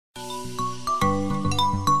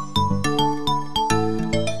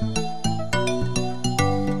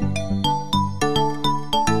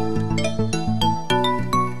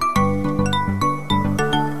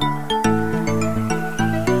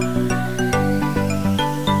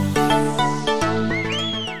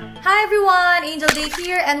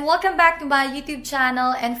and welcome back to my YouTube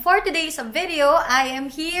channel. And for today's video, I am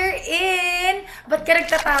here in... Ba't ka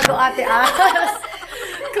nagtatago, Ate As?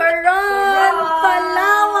 CORON!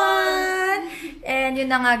 Palawan! And yun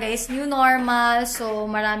na nga guys, new normal. So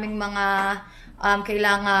maraming mga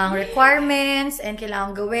kailangang requirements and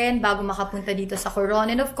kailangang gawin bago makapunta dito sa CORON.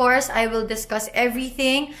 And of course, I will discuss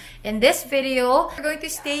everything in this video. We're going to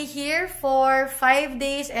stay here for 5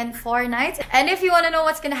 days and 4 nights. And if you want to know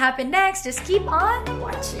what's gonna happen next, just keep on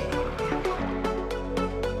watching.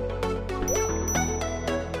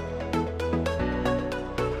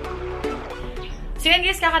 So yun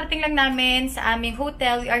guys, kakarating lang namin sa aming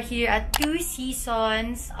hotel. We are here at 2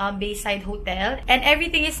 Seasons Bayside Hotel. And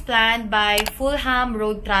everything is planned by FULHAM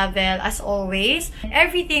Road Travel as always. And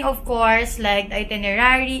everything of course, like the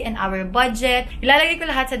itinerary and our budget, ilalagay ko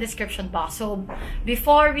lahat sa description box. So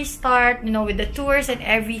before we start, with the tours and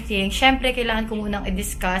everything, syempre kailangan ko munang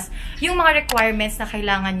i-discuss yung mga requirements na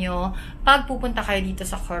kailangan nyo pag pupunta kayo dito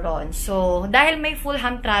sa CORON. So, dahil may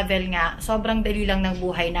FULHAM travel nga, sobrang dali lang ng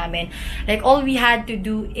buhay namin. Like, all we had to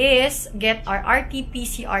do is get our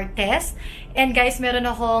RT-PCR test. And guys, meron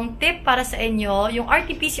akong tip para sa inyo. Yung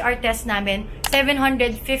RT-PCR test namin,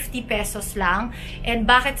 750 pesos lang. And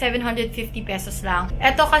bakit 750 pesos lang?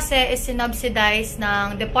 Ito kasi is sinubsidize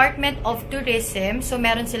ng Department of Tourism. So,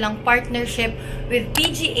 meron silang partnership with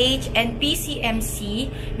PGH and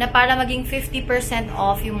PCMC na para maging 50%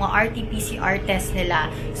 off yung mga RT-PCR test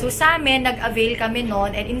nila. So, sa amin, nag-avail kami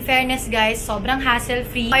noon. And in fairness, guys, sobrang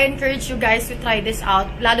hassle-free. I encourage you guys to try this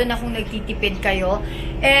out, lalo na kung nagtitipid kayo.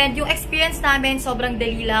 And yung experience namin, sobrang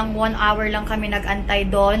dali lang. 1 hour lang kami nag-antay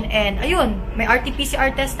doon. And ayun, may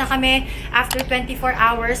RT-PCR test na kami. After 24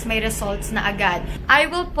 hours, may results na agad. I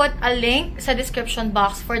will put a link sa description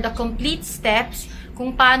box for the complete steps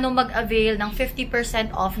kung paano mag-avail ng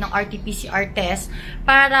 50% off ng RT-PCR test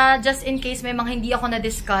para just in case may mga hindi ako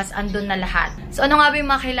na-discuss, andun na lahat. So, ano nga ba yung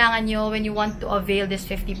mga kailangan nyo when you want to avail this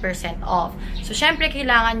 50% off? So, syempre,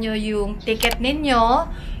 kailangan nyo yung ticket ninyo,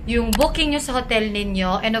 yung booking nyo sa hotel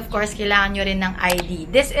ninyo, and of course, kailangan nyo rin ng ID.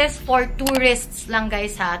 This is for tourists lang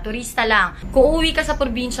guys ha, turista lang. Kung uwi ka sa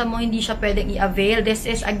probinsya mo, hindi siya pwedeng i-avail. This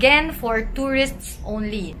is again for tourists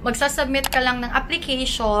only. Magsasubmit ka lang ng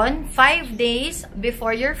application 5 days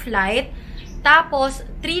before your flight. Tapos,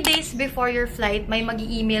 3 days before your flight, may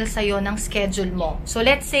mag-i-email sa'yo ng schedule mo. So,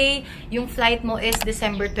 let's say, yung flight mo is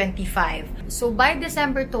December 25. So, by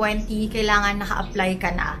December 20, kailangan naka-apply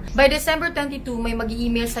ka na. By December 22, may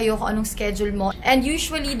mag-i-email sa'yo kung anong schedule mo. And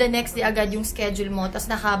usually, the next day agad yung schedule mo, tapos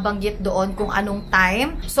nakabanggit doon kung anong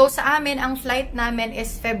time. So, sa amin, ang flight namin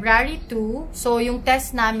is February 2. So, yung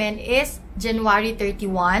test namin is January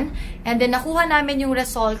 31. And then, nakuha namin yung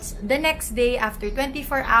results the next day after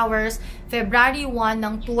 24 hours, February 1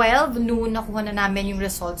 ng 12 noon, nakuha na namin yung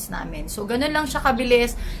results namin. So, ganun lang siya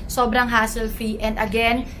kabilis. Sobrang hassle-free. And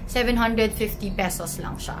again, 750 pesos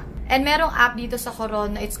lang siya. And merong app dito sa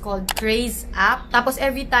CORON na it's called Trace app. Tapos,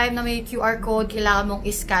 every time na may QR code, kailangan mong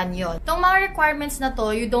i-scan yun. Itong mga requirements na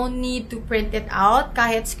to, you don't need to print it out.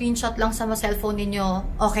 Kahit screenshot lang sa cellphone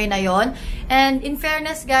ninyo, okay na yon. And in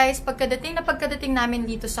fairness, guys, pagkadating namin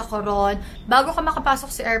dito sa CORON, bago ka makapasok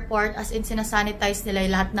sa airport, as in sinasanitize nila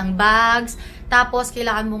lahat ng bags. Tapos,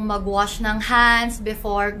 kailangan mong mag-wash ng hands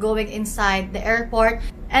before going inside the airport.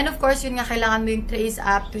 And of course, yun nga, kailangan mo yung Trace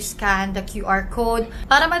app to scan the QR code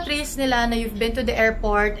para matrace nila na you've been to the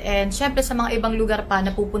airport and syempre sa mga ibang lugar pa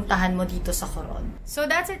na pupuntahan mo dito sa CORON. So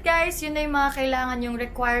that's it guys. Yun na yung mga kailangan yung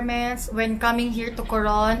requirements when coming here to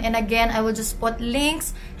CORON. And again, I will just put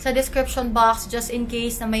links sa description box just in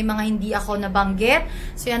case na may mga hindi ako nabanggit.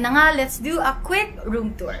 So yan na nga, let's do a quick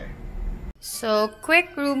room tour. So,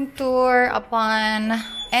 quick room tour upon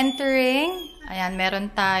entering. Ayan, meron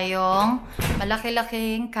tayong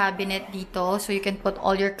malaki-laking cabinet dito. So, you can put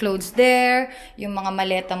all your clothes there. Yung mga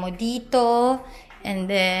maleta mo dito. And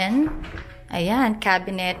then, ayan,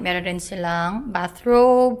 cabinet. Meron rin silang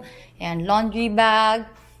bathrobe. Ayan, laundry bag.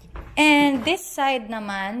 And this side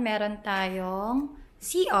naman, meron tayong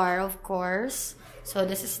CR, of course. So,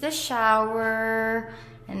 this is the shower.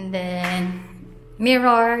 And then,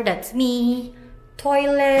 mirror, that's me.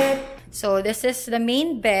 Toilet. So, this is the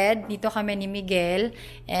main bed. Dito kami ni Miguel.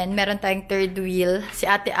 And meron tayong third wheel. Si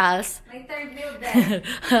Ate Als. May third wheel bed.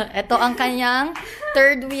 Ito ang kanyang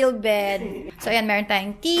third wheel bed. So, ayan, meron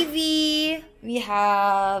tayong TV. We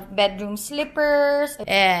have bedroom slippers.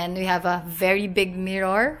 And we have a very big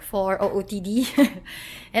mirror for OOTD.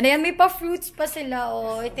 And ayan, may pa-fruits pa sila.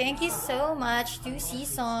 Oh, thank you so much, 2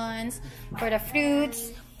 Seasons, for the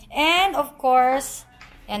fruits. And, of course,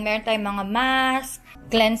 and meron tayong mga mask,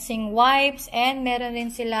 cleansing wipes, and meron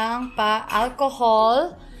rin silang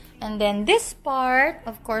pa-alcohol And then this part,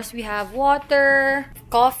 of course, we have water,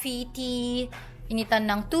 coffee, tea, initan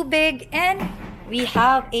ng tubig, and we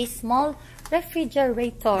have a small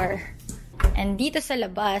refrigerator. And dito sa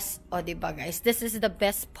labas, oh, diba guys, this is the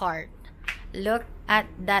best part. Look at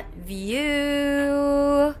that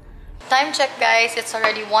view. Time check guys, it's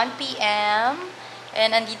already 1 p.m.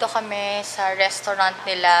 And andito kami sa restaurant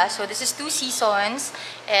nila. So this is Two Seasons.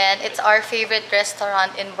 And it's our favorite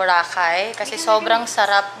restaurant in Boracay. Kasi sobrang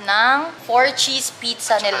sarap ng 4-cheese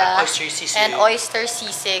pizza nila. And oyster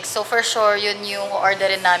sisig. So for sure, yun yung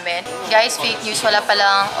orderin namin. Guys, fake news, wala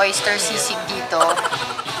palang oyster sisig dito.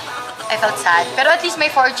 I felt sad. Pero at least may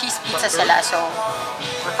 4-cheese pizza sila. So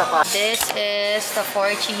this is the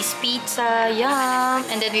 4-cheese pizza. Yum!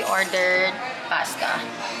 And then we ordered pasta.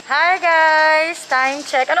 Hi guys! Time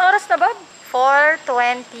check. Ano oras na ba?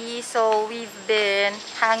 4:20. So we've been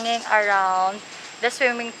hanging around the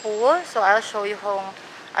swimming pool. So I'll show you kung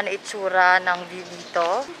ano itsura ng view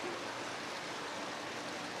dito.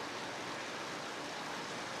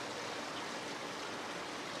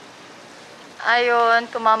 Ayun,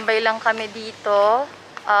 tumambay lang kami dito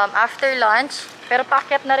after lunch. Pero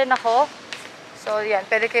paakyat na rin ako. So yan,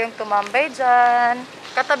 pwede kayong tumambay dyan.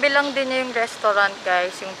 Katabi lang din yung restaurant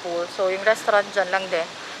guys, yung pool. So yung restaurant dyan lang din.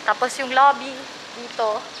 Tapos yung lobby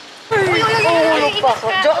dito. Hulog pa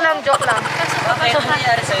ako. Joke lang. Okay, ano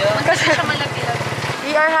nangyari sa'yo?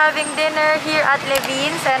 We are having dinner here at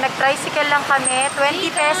Levin's. And nag-tricycle lang kami.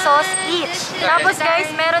 20 pesos each. Tapos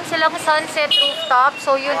guys, meron silang sunset rooftop.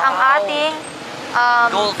 So yun ang ating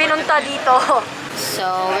pinunta dito. So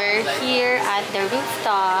we're here at the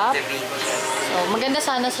rooftop. So maganda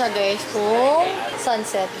sana siya guys kung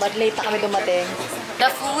sunset. But late na kami dumating.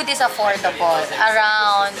 The food is affordable.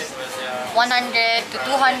 Around 100 to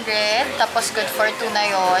 200. Tapos good for 2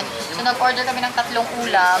 na yon. So nag-order kami ng 3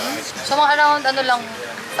 ulam. So mga around ano lang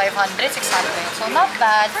 500, 600. So not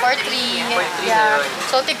bad. For 3. Yeah.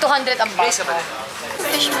 So tig 200 ang bag.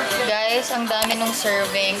 Guys, ang dami nung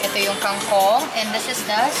serving. Ito yung kangkong. And this is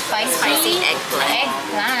the spicy eggplant.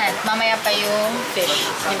 Mamaya pa yung fish.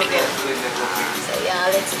 So yeah,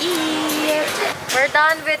 let's eat. We're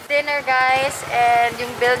done with dinner guys. And yung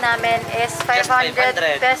bill namin is 500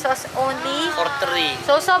 pesos only. For 3.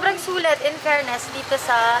 So sobrang sulit in fairness dito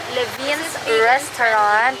sa Levin's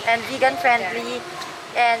restaurant. And vegan friendly.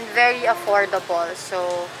 And very affordable.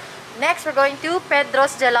 So next, we're going to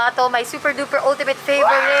Pedro's Gelato, my super duper ultimate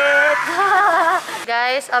favorite.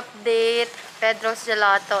 Guys, update. Pedro's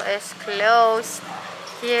Gelato is closed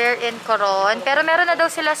here in Coron. Pero meron na daw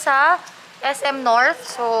sila sa SM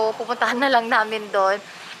North. So, pupuntahan na lang namin doon.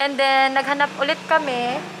 And then, naghanap ulit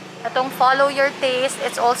kami. Itong Follow Your Taste.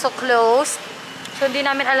 It's also closed. So, hindi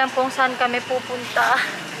namin alam kung saan kami pupunta.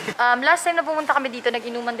 Last time na pumunta kami dito,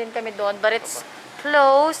 nag-inuman din kami doon. But it's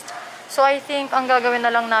closed. So, I think ang gagawin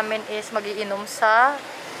na lang namin is mag-iinom sa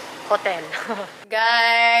hotel.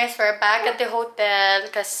 Guys, we're back at the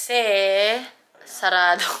hotel kasi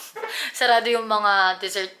sarado. Sarado yung mga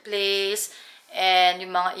dessert place and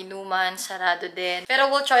yung mga inuman, sarado din.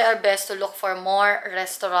 Pero we'll try our best to look for more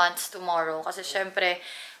restaurants tomorrow. Kasi syempre,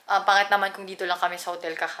 pangit naman kung dito lang kami sa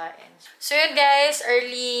hotel kakain. So yun guys,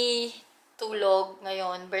 early tulog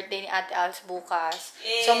ngayon. Birthday ni Ate Als bukas.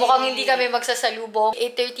 So, mukhang hindi kami magsasalubong.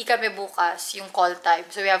 8:30 kami bukas, yung call time.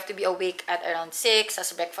 So, we have to be awake at around 6. As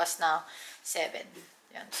breakfast now, 7.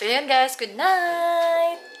 Yan. So, yun guys. Good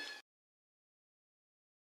night!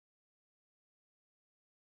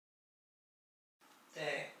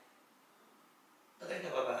 Tagal na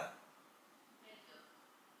ba ba?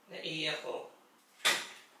 Naiiyak ko.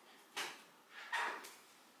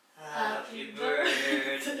 Happy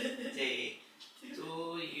birthday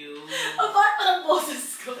to you. Apart pa ng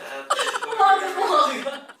boses ko. Happy Umaga. birthday.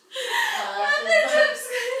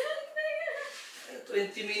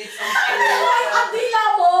 20 minutes ang Ang dila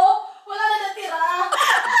mo! Wala na natira!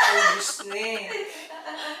 August na eh.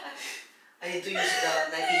 I need to use the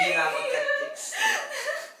nahihirapan tactics.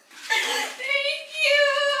 Thank you!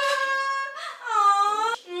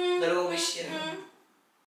 Aww. Dalawang wish yan.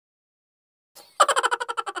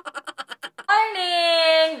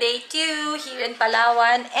 Morning! Day 2 here in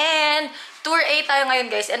Palawan. And Tour 8 tayo ngayon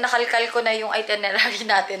guys. And nakalkal ko na yung itinerary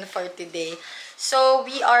natin for today. So,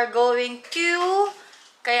 we are going to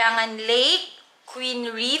Kayangan Lake, Queen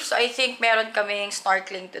Reef. So, I think meron kaming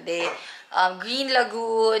snorkeling today. Green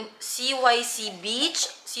Lagoon, CYC Beach,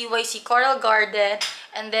 CYC Coral Garden,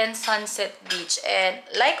 and then Sunset Beach. And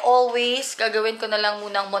like always, gagawin ko na lang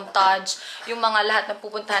munang montage yung mga lahat na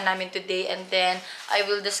pupuntahan namin today. And then, I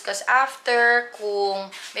will discuss after kung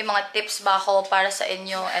may mga tips ba ako para sa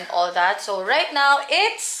inyo and all that. So, right now,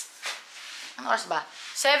 it's... Ano oras ba?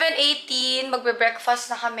 7:18,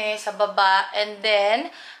 magbe-breakfast na kami sa baba. And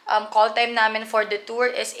then, call time namin for the tour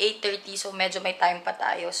is 8:30. So, medyo may time pa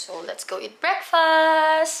tayo. So, let's go eat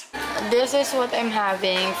breakfast! This is what I'm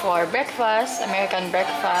having for breakfast. American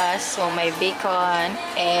breakfast. So, may bacon,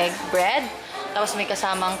 egg, bread. Tapos may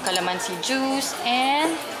kasamang calamansi juice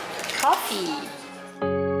and coffee.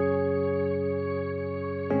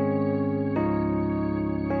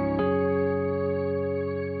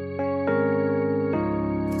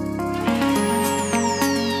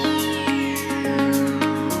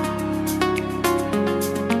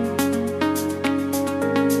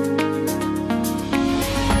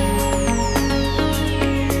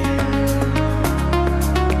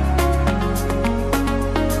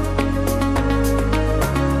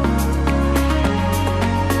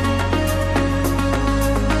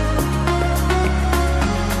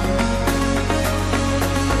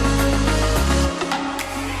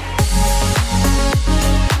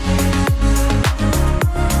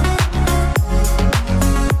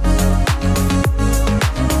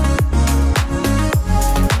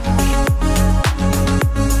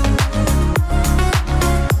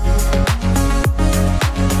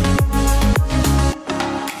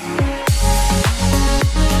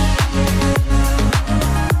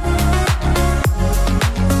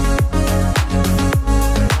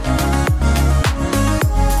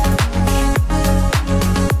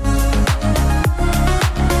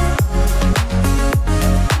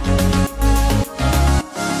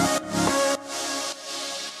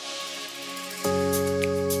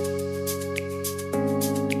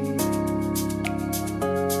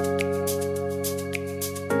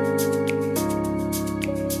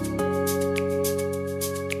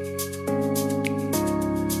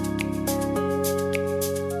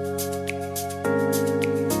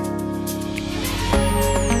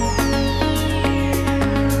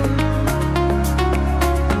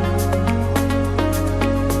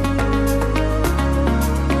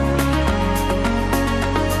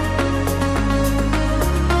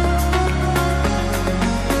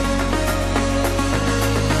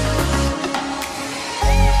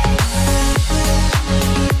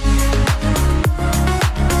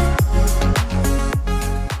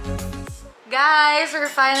 Guys,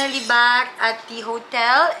 we're finally back at the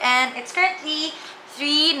hotel and it's currently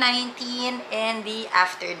 3:19 in the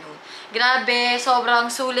afternoon. Grabe,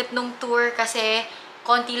 sobrang sulit nung tour kasi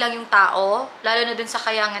konti lang yung tao, lalo na dun sa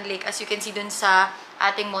Kayangan Lake as you can see dun sa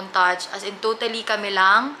ating montage. As in, totally kami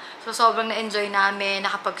lang. So, sobrang na-enjoy namin.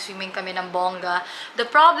 Nakapag-swimming kami ng bongga. The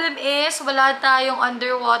problem is, wala tayong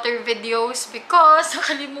underwater videos because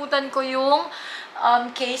nakalimutan ko yung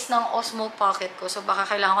case ng Osmo Pocket ko. So, baka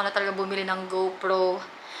kailangan ko na talaga bumili ng GoPro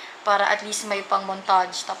para at least may pang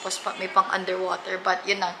montage tapos may pang underwater. But,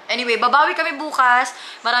 yun na. Anyway, babawi kami bukas.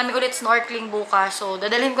 Marami ulit snorkeling bukas. So,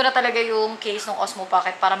 dadalhin ko na talaga yung case ng Osmo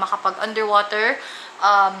Pocket para makapag-underwater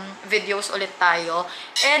videos ulit tayo.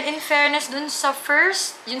 And in fairness, dun sa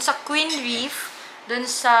yun sa Queen Reef, dun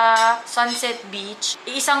sa Sunset Beach,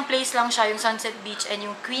 isang place lang siya, yung Sunset Beach and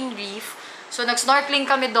yung Queen Reef. So, nag-snorkeling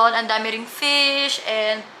kami doon. Ang dami ring fish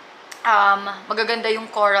and magaganda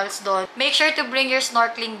yung corals doon. Make sure to bring your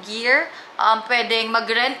snorkeling gear. Pwedeng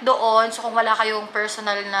mag-rent doon. So, kung wala kayong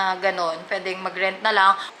personal na ganon, pwedeng mag-rent na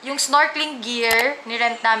lang. Yung snorkeling gear,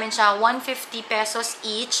 ni-rent namin siya 150 pesos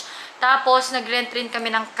each. Tapos, nag-rent rin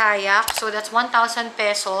kami ng kayak. So, that's 1,000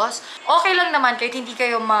 pesos. Okay lang naman kahit hindi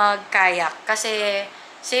kayo mag-kayak. Kasi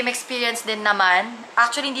same experience din naman.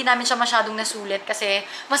 Actually, hindi namin siya masyadong nasulit kasi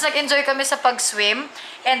mas nag-enjoy kami sa pag-swim.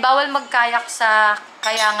 And bawal mag-kayak sa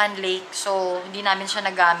Kayangan Lake. So, hindi namin siya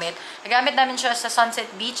nagamit. Nagamit namin siya sa Sunset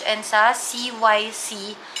Beach and sa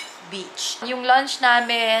CYC Beach. Yung lunch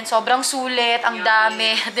namin, sobrang sulit, ang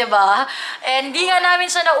dami, 'di ba? And hindi nga namin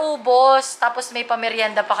siya naubos. Tapos may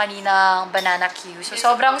pamerienda pa kaninang banana Q. So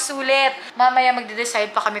sobrang sulit. Mamaya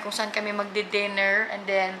magde-decide pa kami kung saan kami magde-dinner and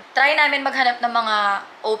then try namin maghanap ng mga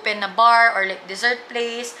open na bar or like dessert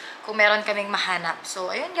place kung meron kaming mahanap. So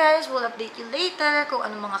ayun guys, we'll update you later kung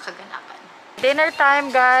anong mga kaganapan. Dinner time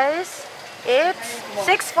guys. It's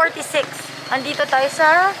 6:46. Andito tayo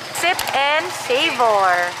sa Sip and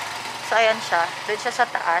Savor. So, ayan siya. Doon siya sa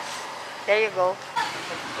taas. There you go.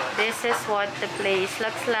 This is what the place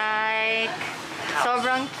looks like.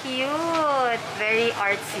 Sobrang cute. Very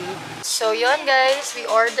artsy. So, yun guys. We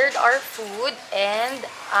ordered our food and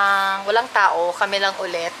walang tao. Kami lang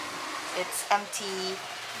ulit. It's empty.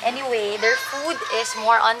 Anyway, their food is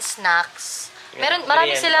more on snacks.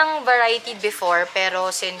 Marami silang variety before, pero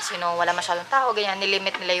since, you know, wala masyadong tao, ganyan,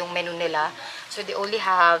 nilimit nila yung menu nila. So, they only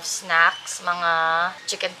have snacks, mga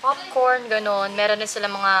chicken popcorn, ganon. Meron din sila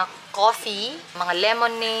mga coffee, mga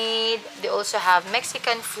lemonade. They also have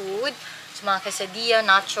Mexican food, so mga quesadilla,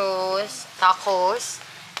 nachos, tacos,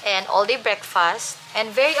 and all-day breakfast.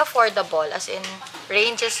 And very affordable, as in,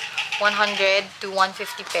 ranges 100 to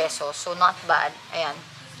 150 pesos. So, not bad. Ayan,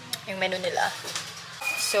 yung menu nila.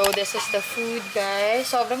 So, this is the food, guys.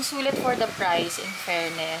 Sobrang sulit for the price, in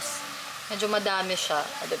fairness. Medyo madami siya,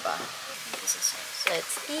 diba?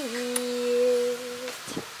 Let's eat!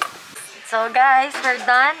 So, guys, we're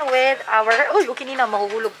done with our... Uy, kanina,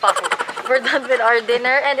 mahuhulog pa ako. We're done with our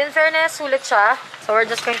dinner. And in fairness, sulit siya. So, we're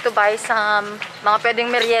just going to buy some mga pwedeng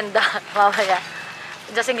merienda. Mamaya.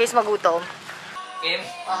 Just in case magutom. Kim?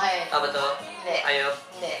 Okay. Tama to? Hindi. Ayop?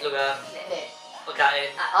 Hindi. Lugar? Hindi.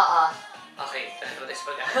 Pagkain? Oo. Okay. Pagkain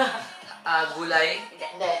pagkain. Gulay?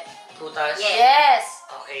 Hindi. Prutas? Yes!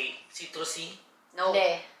 Okay. Citrusy? No.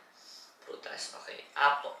 Hindi. Prutas. Okay.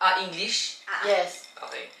 Apple. English? Yes.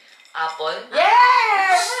 Okay. Apple?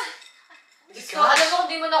 Yes! So, alam mo kung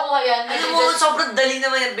di mo nakuha yan. Alam mo, sobrang dali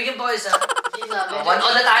naman yan. Bigyan pa ko isa. Hindi na. One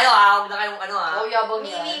all na tayo ha. Huwag na kayong ano ha. Oh, yabang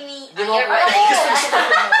niya. Hindi mo ako.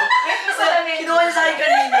 Kinuha niya sa akin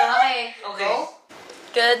kanina. Okay. Okay.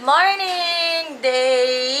 Good morning!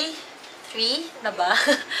 Day 3 na ba?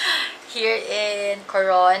 Here in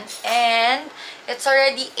CORON. And it's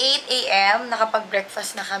already 8 a.m.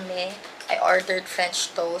 Nakapag-breakfast na kami. I ordered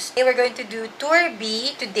French toast. We're going to do Tour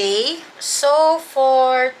B today. So,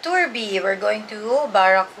 for Tour B, we're going to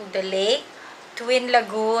Barracuda Lake, Twin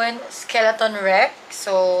Lagoon, Skeleton Wreck.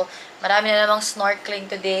 So, marami na namang snorkeling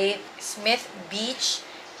today. Smith Beach,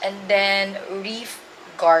 and then Reef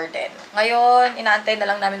Garden. Ngayon, inaantay na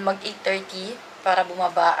lang namin mag 8:30 para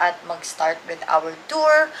bumaba at mag-start with our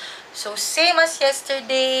tour. So, same as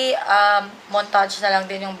yesterday, montage na lang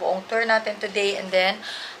din yung buong tour natin today, and then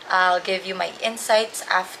I'll give you my insights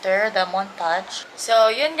after the montage.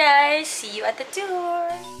 So, yun guys. See you at the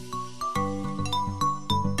tour!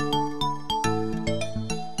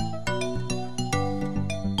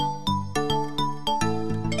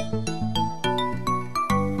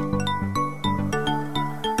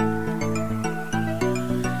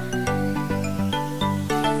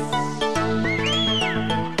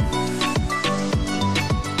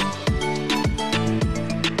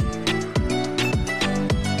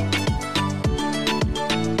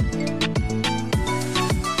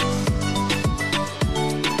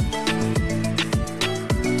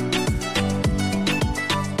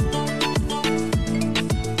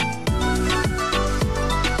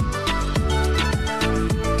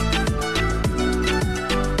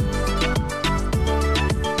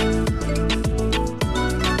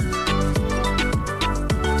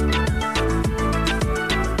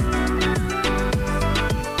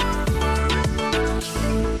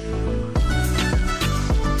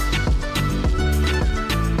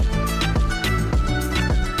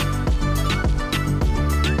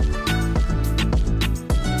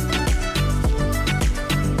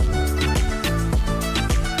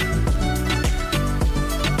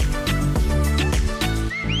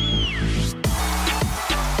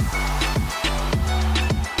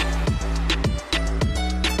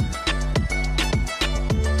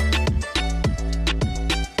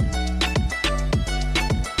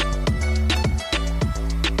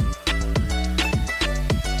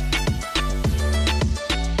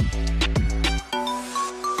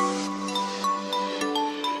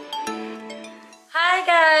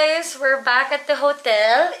 We're back at the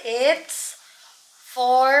hotel. It's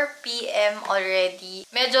 4 p.m. already.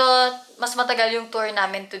 Medyo mas matagal yung tour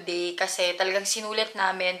namin today kasi talagang sinulit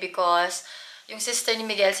namin because yung sister ni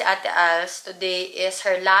Miguel, si Ate Als, today is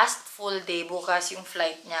her last full day. Bukas yung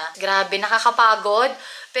flight niya. Grabe, nakakapagod.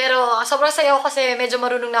 Pero sobrang sayo kasi medyo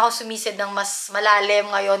marunong na ako sumisid ng mas malalim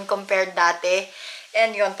ngayon compared dati.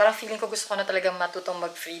 And yun, parang feeling ko gusto ko na talagang matutong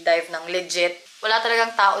mag-free dive ng legit. Wala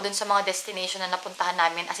talagang tao dun sa mga destination na napuntahan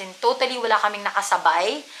namin. As in, totally wala kaming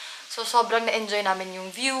nakasabay. So, sobrang na-enjoy namin yung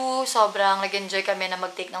view. Sobrang nag-enjoy kami na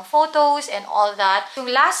mag-take ng photos and all that. Yung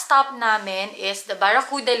last stop namin is the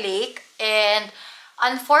Barracuda Lake. And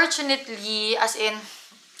unfortunately, as in,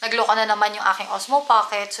 nagloko na naman yung aking Osmo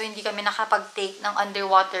Pocket. So, hindi kami nakapag-take ng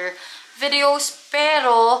underwater videos.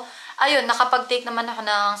 Pero ayun, nakapag-take naman ako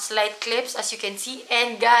ng slight clips as you can see.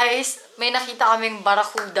 And guys, may nakita kaming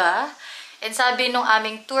barracuda. And sabi nung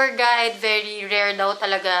aming tour guide, very rare daw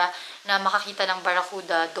talaga na makakita ng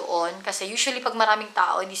Barracuda doon. Kasi usually pag maraming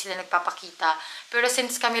tao, hindi sila nagpapakita. Pero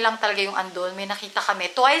since kami lang talaga yung andon, may nakita kami.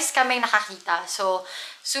 Twice kami nakakita. So,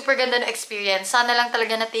 super ganda na experience. Sana lang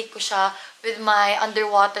talaga na-take ko siya with my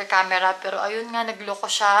underwater camera. Pero ayun nga, nagloko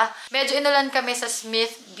siya. Medyo inulan kami sa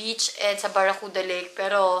Smith Beach and sa Barracuda Lake.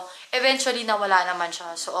 Pero eventually, nawala naman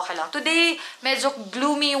siya. So, okay lang. Today, medyo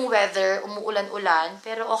gloomy yung weather. Umuulan-ulan.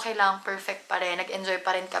 Pero okay lang. Perfect pa rin. Nag-enjoy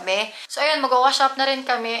pa rin kami. So, ayun. Mag-wash up na rin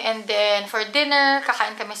kami. And then, for dinner,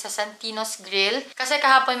 kakain kami sa Santino's Grill. Kasi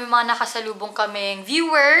kahapon may mga nakasalubong kaming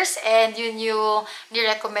viewers. And yun yung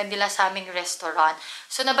ni-recommend nila sa aming restaurant.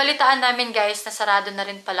 So, nabalitaan namin, guys, na sarado na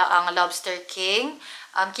rin pala ang Lobster King.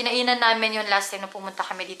 Kinainan namin yun last time na pumunta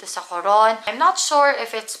kami dito sa Coron. I'm not sure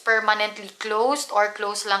if it's permanently closed or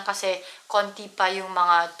closed lang kasi konti pa yung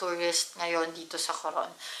mga tourists ngayon dito sa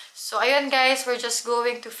Coron. So, ayun guys, we're just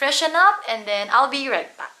going to freshen up and then I'll be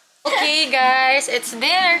right back. Okay guys, it's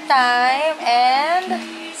dinner time and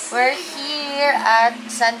we're here at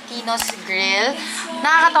Santino's Grill.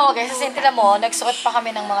 Nakakatawa guys, kasi tila mo, nagsuot pa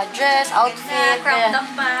kami ng mga dress, outfit,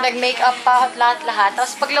 nag-makeup pa, lahat-lahat.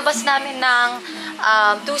 Tapos paglabas namin ng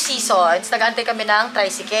 2 seasons, nag-antay kami ng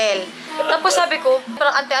tricycle. Tapos sabi ko,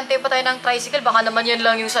 parang ante-ante pa tayo ng tricycle, baka naman yan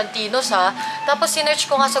lang yung Santino's ha. Tapos sinearch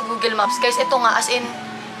ko nga sa Google Maps, guys, ito nga as in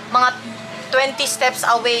mga 20 steps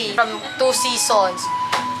away from 2 seasons.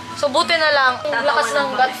 So buti na lang, lakas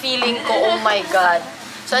ng gut feeling ko, oh my God.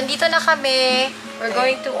 So andito na kami, we're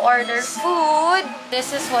going to order food.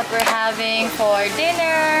 This is what we're having for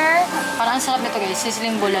dinner. Parang ang sarap nito guys,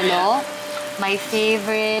 sizzling bulalo. My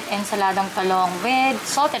favorite, ensaladang talong with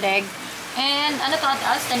salted egg. And ano to ate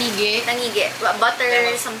Als? Tanigi? Tanigi.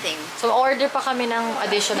 Butter something. So order pa kami ng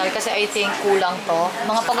additional kasi I think kulang to.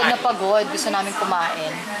 Mga pagod na pagod, gusto namin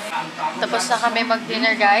kumain. Tapos na kami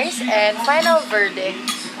mag-dinner guys. And final verdict,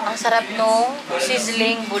 ang sarap nung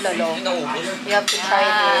sizzling bulalo. You have to try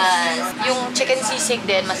this. Yung chicken sisig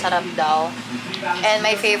din, masarap daw. And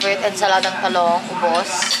my favorite, ensaladang talong, ubos.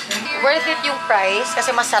 Worth it yung price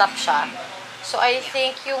kasi masarap siya. So, I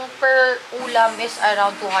think yung per ulam is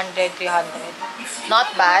around 200, 300.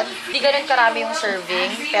 Not bad. Hindi ganun karami yung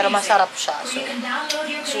serving, pero masarap siya. So,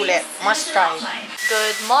 sulit. Must try.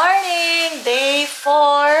 Good morning! Day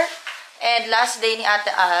 4. And last day ni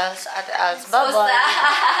Ate Als. Ate Als, bye-bye.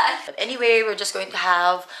 But anyway, we're just going to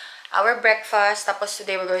have our breakfast. Tapos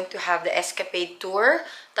today, we're going to have the Escapade tour.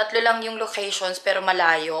 3 lang yung locations, pero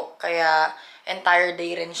malayo. Kaya, entire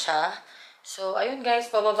day rin siya. So, ayun guys,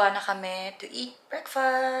 bababa na kami to eat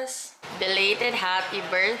breakfast. Belated happy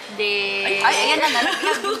birthday! Ay, ayan na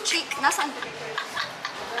nalang. Blue cheek. Nasaan?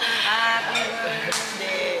 Happy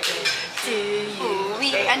birthday to you.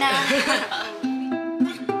 Uwi ka na.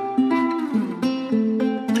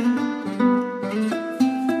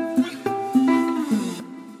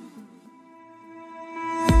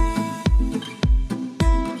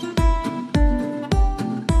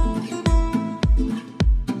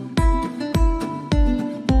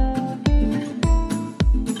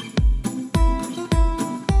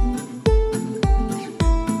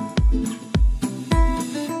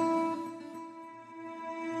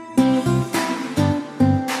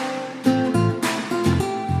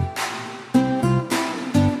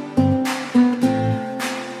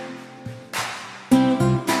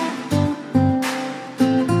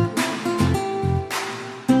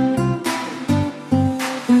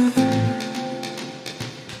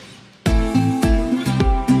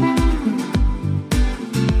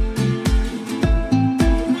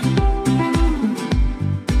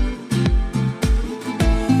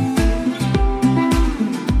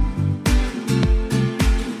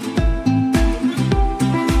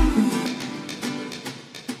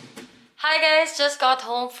 Just got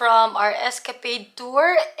home from our Escapade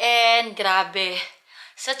tour and grabe,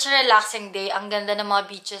 such a relaxing day. Ang ganda ng mga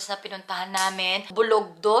beaches na pinuntahan namin.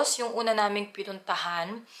 Bulogdos yung una naming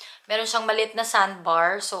pinuntahan. Meron siyang maliit na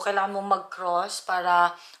sandbar, so kailangan mong mag-cross para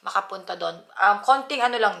makapunta doon. Konting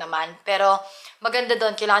ano lang naman, pero maganda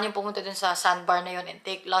doon. Kailangan yung pumunta doon sa sandbar na yun and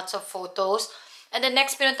take lots of photos. And the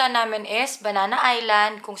next pinuntahan namin is Banana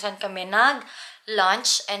Island, kung saan kami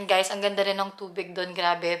nag-lunch. And guys, ang ganda rin ng tubig doon,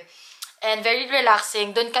 grabe. And very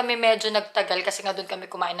relaxing. Doon kami medyo nagtagal kasi nga doon kami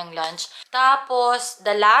kumain ng lunch. Tapos,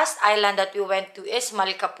 the last island that we went to is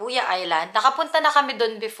Malcapuya Island. Nakapunta na kami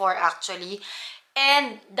doon before actually.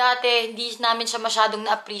 And dati, hindi namin siya masyadong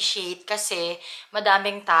na-appreciate kasi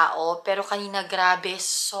madaming tao. Pero kanina, grabe,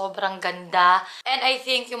 sobrang ganda. And I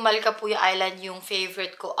think yung Malcapuya Island yung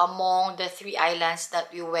favorite ko among the 3 islands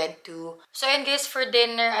that we went to. So, and guys, for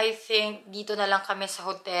dinner, I think dito na lang kami sa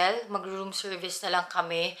hotel. Mag-room service na lang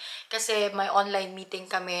kami. Kasi may online meeting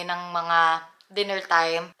kami ng mga dinner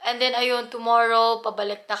time. And then, ayun, tomorrow,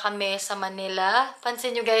 pabalik na kami sa Manila.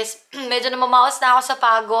 Pansin nyo guys, medyo namamaos na ako sa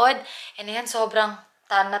pagod. And ayan, sobrang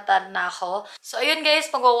tan na ako. So, ayun guys,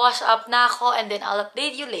 mag-wash up na ako and then I'll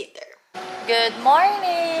update you later. Good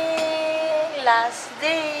morning! Last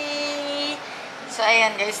day! So,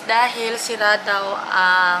 ayan guys, dahil sira daw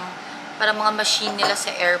ang para mga machine nila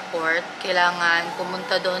sa airport, kailangan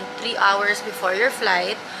pumunta doon 3 hours before your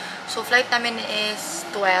flight. So, flight namin is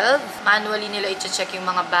 12. Manually nila i-check yung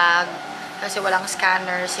mga bag kasi walang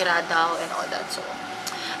scanner, sira daw and all that. So,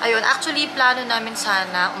 ayun. Actually, plano namin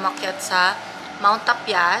sana umakyat sa Mount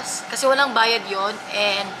Tapias kasi walang bayad yon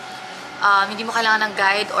and hindi mo kailangan ng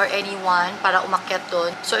guide or anyone para umakyat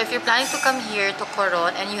doon. So, if you're planning to come here to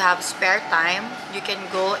Coron and you have spare time, you can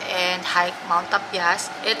go and hike Mount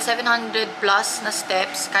Tapias. It's 700 plus na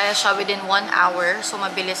steps. Kaya siya within 1 hour. So,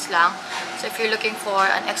 mabilis lang. So, if you're looking for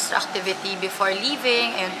an extra activity before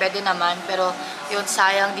leaving, ayun, pwede naman. Pero, yun,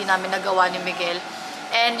 sayang di namin nagawa ni Miguel.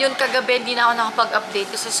 And yun, kagabi, di na ako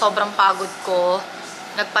nakapag-update kasi sobrang pagod ko.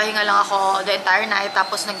 Nagpahinga lang ako the entire night,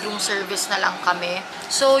 tapos nag-room service na lang kami.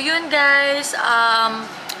 So, yun guys,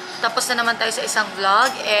 tapos na naman tayo sa isang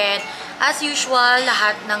vlog. And as usual,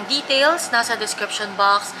 lahat ng details nasa description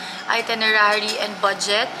box, itinerary and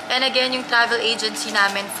budget. And again, yung travel agency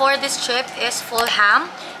namin for this trip is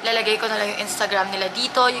FULHAM. Lalagay ko na lang yung Instagram nila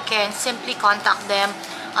dito. You can simply contact them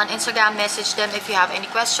on Instagram, message them if you have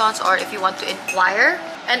any questions or if you want to inquire.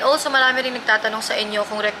 And also, marami rin nagtatanong sa inyo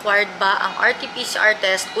kung required ba ang RT-PCR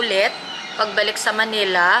test ulit pagbalik sa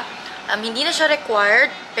Manila. Hindi na siya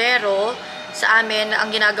required, pero sa amin,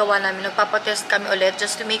 ang ginagawa namin, nagpapatest kami ulit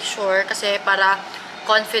just to make sure kasi para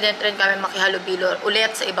confident rin kami makihalubilo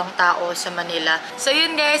ulit sa ibang tao sa Manila. So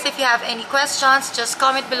yun guys, if you have any questions, just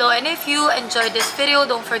comment below. And if you enjoyed this video,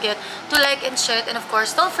 don't forget to like and share it. And of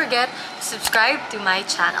course, don't forget to subscribe to my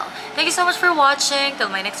channel. Thank you so much for watching. Till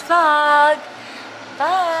my next vlog!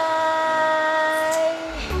 Bye!